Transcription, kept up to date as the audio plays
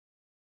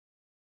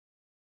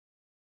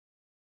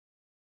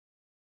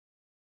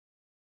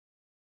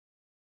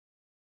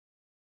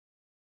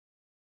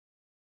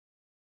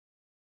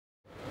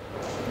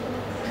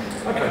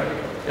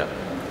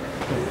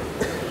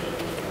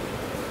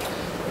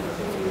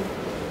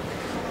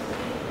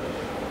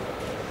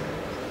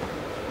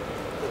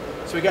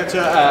So we go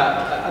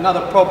to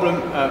another problem,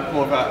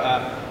 more of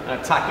an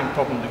attacking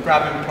problem, the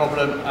grabbing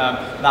problem,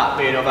 that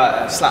being of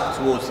a slap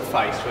towards the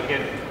face. So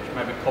again,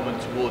 maybe common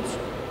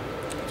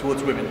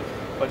towards women.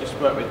 If I just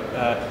work with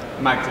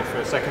Magda for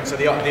a second. So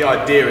the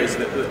idea is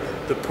that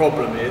the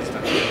problem is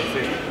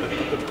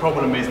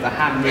the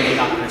hand moving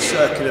up in a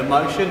circular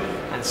motion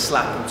and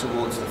slapping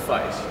towards the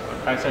face.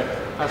 Okay, so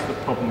that's the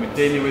problem we're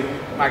dealing with.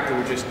 Magda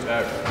will just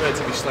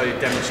relatively slowly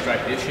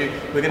demonstrate the issue.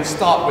 We're going to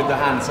start with the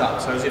hands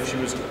up, so as if she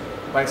was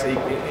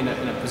basically in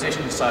a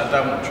position to say, I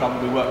don't want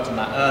trouble. We worked on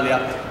that earlier.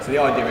 So the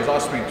idea is I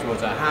swing towards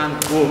her hand,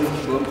 boom,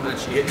 boom, and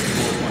she hits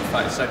towards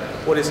my face. So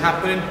what is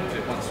happening? Do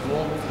it once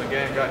more.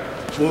 Again, go,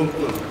 boom,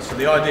 boom. So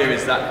the idea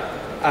is that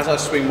as I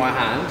swing my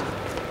hand,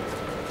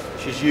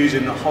 she's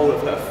using the whole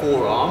of her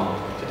forearm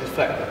to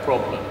deflect the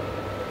problem.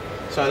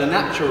 So the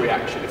natural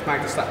reaction, if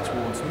Magda slapped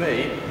towards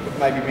me, would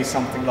maybe be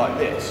something like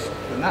this.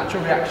 The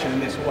natural reaction in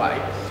this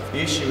way,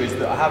 the issue is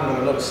that I haven't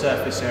got a lot of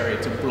surface area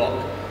to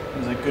block.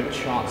 There's a good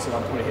chance that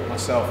I'll probably hit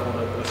myself or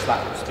the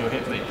slap will still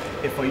hit me.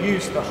 If I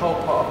use the whole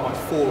part of my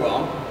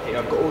forearm, here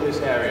I've got all this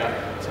area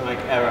to make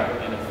error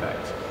in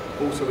effect.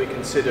 Also we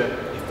consider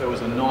if there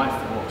was a knife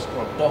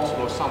or a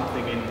bottle or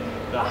something in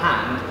the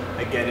hand,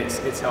 again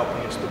it's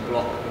helping us to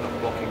block, we're not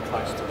blocking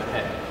close to the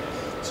head.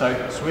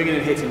 So swinging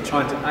and hitting,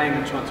 trying to aim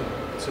and trying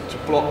to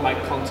block,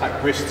 make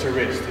contact wrist to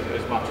wrist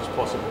as much as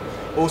possible.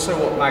 Also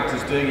what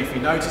Magda's doing, if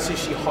you notice, is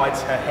she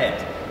hides her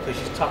head. So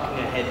she's tucking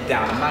her head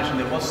down. Imagine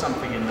there was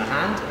something in the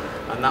hand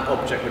and that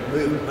object would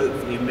move and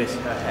hopefully miss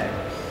her head.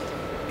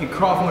 In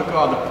Krav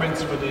Maga, the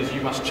principle is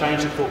you must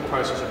change the thought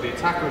process of the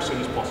attacker as soon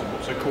as possible.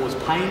 So cause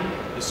pain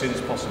as soon as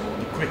possible.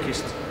 The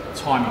quickest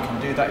time you can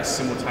do that is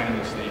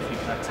simultaneously. If you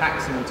can attack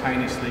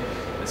simultaneously,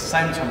 at the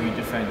same time you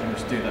defend, you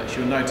must do that.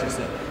 She'll notice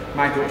that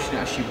Magda,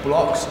 as she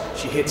blocks,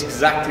 she hits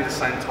exactly the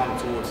same time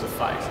towards the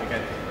face.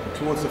 Again,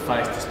 towards the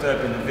face,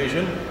 disturbing the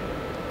vision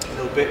a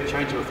little bit,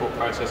 changing the thought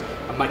process,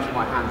 and making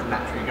my hands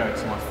naturally go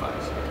to my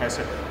face. Okay,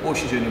 so all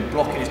she's doing in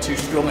blocking is two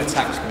strong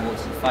attacks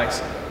towards the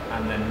face,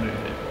 and then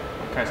moving.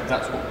 Okay, so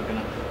that's what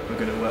we're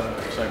gonna work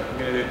with. So I'm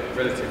gonna do it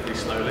relatively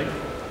slowly.